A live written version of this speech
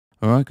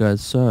Alright guys,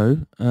 so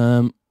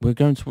we're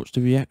going to watch the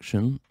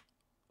reaction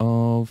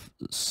of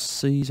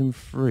Season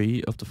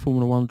 3 of the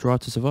Formula 1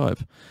 Drive to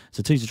Survive. It's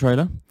a teaser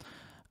trailer.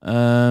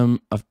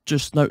 I've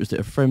just noticed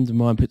that a friend of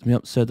mine picked me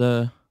up, said,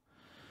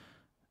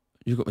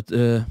 you've got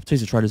the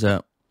teaser trailers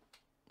out.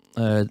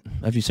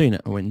 Have you seen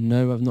it? I went,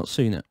 no, I've not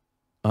seen it.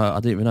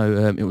 I didn't even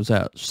know it was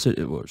out.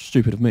 It was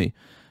stupid of me.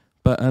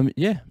 But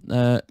yeah,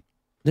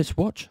 let's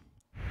watch.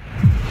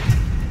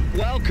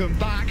 Welcome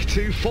back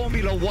to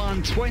Formula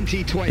 1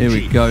 2020. Here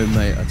we go,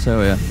 mate. I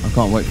tell you, I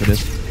can't wait for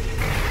this.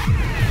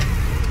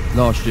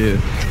 Last year,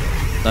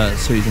 that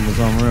season was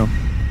unreal.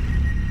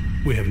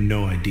 We have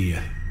no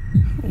idea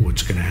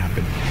what's going to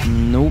happen.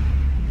 Nope,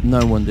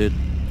 no one did.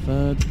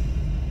 Third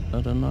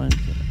of the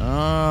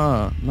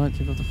 19th.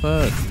 19th of the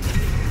 3rd.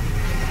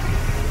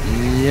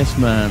 Yes,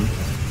 man.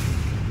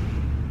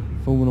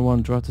 Formula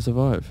 1 Drive to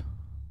Survive.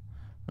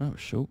 That was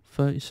short.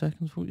 30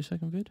 seconds,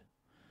 40-second vid.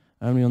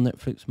 Only on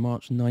Netflix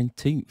March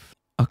 19th.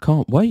 I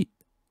can't wait.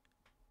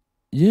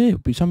 Yeah, it'll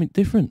be something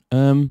different.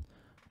 I've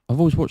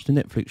always watched the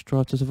Netflix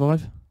Drive to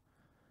Survive.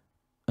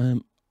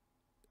 They've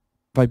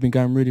been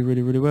going really,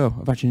 really, really well.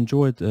 I've actually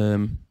enjoyed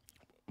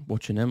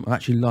watching them. I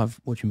actually love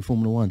watching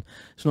Formula 1.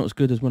 It's not as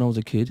good as when I was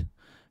a kid,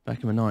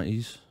 back in the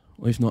 90s.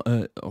 Or if not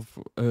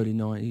early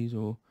 90s,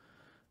 or...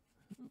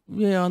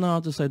 Yeah, I know,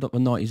 I'll just say like the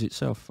 90s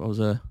itself. I was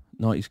a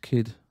 90s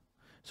kid.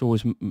 It's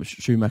always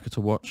Schumacher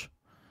to watch.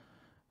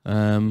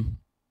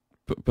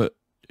 But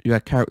you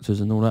had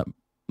characters and all that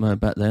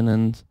back then,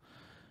 and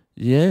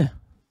yeah,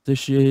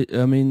 this year,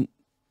 I mean,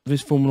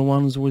 this Formula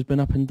 1 has always been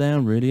up and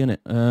down, really, isn't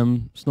it?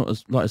 It's not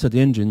as, like I said,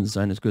 the engine's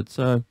ain't as good,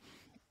 so,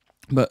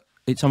 but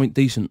it's something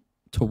decent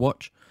to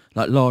watch.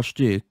 Like last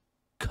year,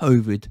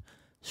 COVID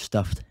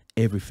stuffed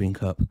everything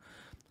up,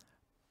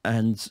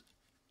 and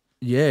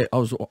yeah, I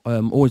was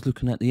always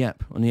looking at the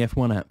app, on the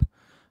F1 app.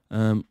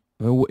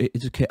 It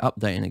just kept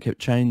updating, it kept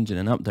changing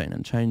and updating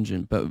and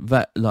changing. But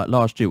that, like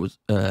last year, was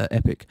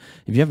epic.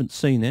 If you haven't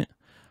seen it,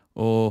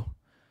 or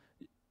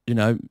you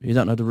know, you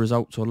don't know the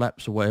results or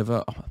laps or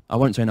whatever, I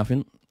won't say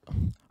nothing. I'll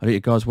let you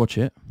guys watch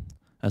it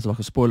as like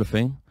a spoiler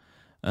thing.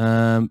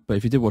 But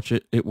if you did watch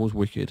it, it was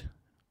wicked.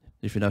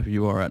 If you know who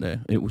you are out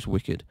there, it was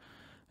wicked.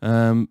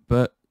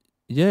 But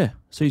yeah,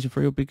 season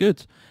 3 will be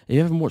good. If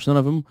you haven't watched none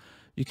of them,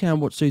 you can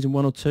watch season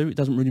 1 or 2. It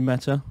doesn't really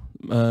matter.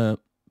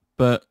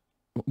 But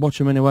watch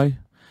them anyway.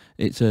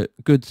 It's a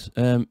good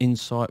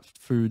insight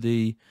through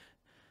the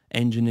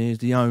engineers,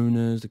 the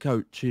owners, the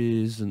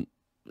coaches, and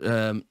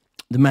the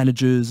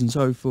managers and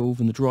so forth,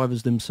 and the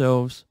drivers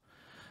themselves.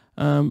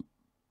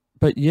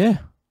 But yeah,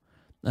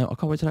 I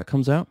can't wait till that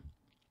comes out.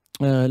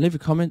 Leave a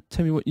comment.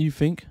 Tell me what you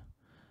think.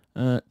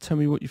 Tell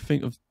me what you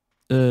think of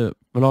the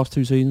last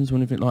 2 seasons or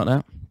anything like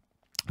that,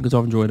 because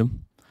I've enjoyed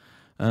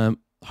them.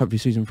 Hopefully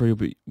season 3 will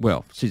be,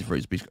 well, season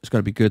 3 it's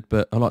going to be good,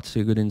 but I like to see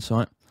a good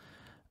insight.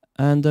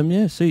 And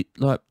yeah, see,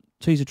 like,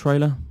 teaser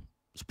trailer,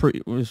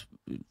 it was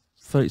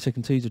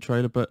 30-second teaser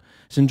trailer, but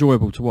it's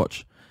enjoyable to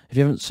watch. If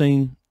you haven't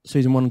seen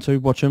season 1 and 2,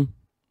 watch them,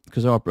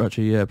 because they're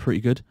actually pretty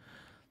good.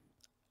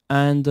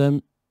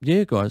 And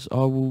yeah, guys, I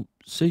will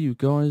see you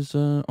guys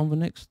on the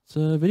next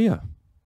video.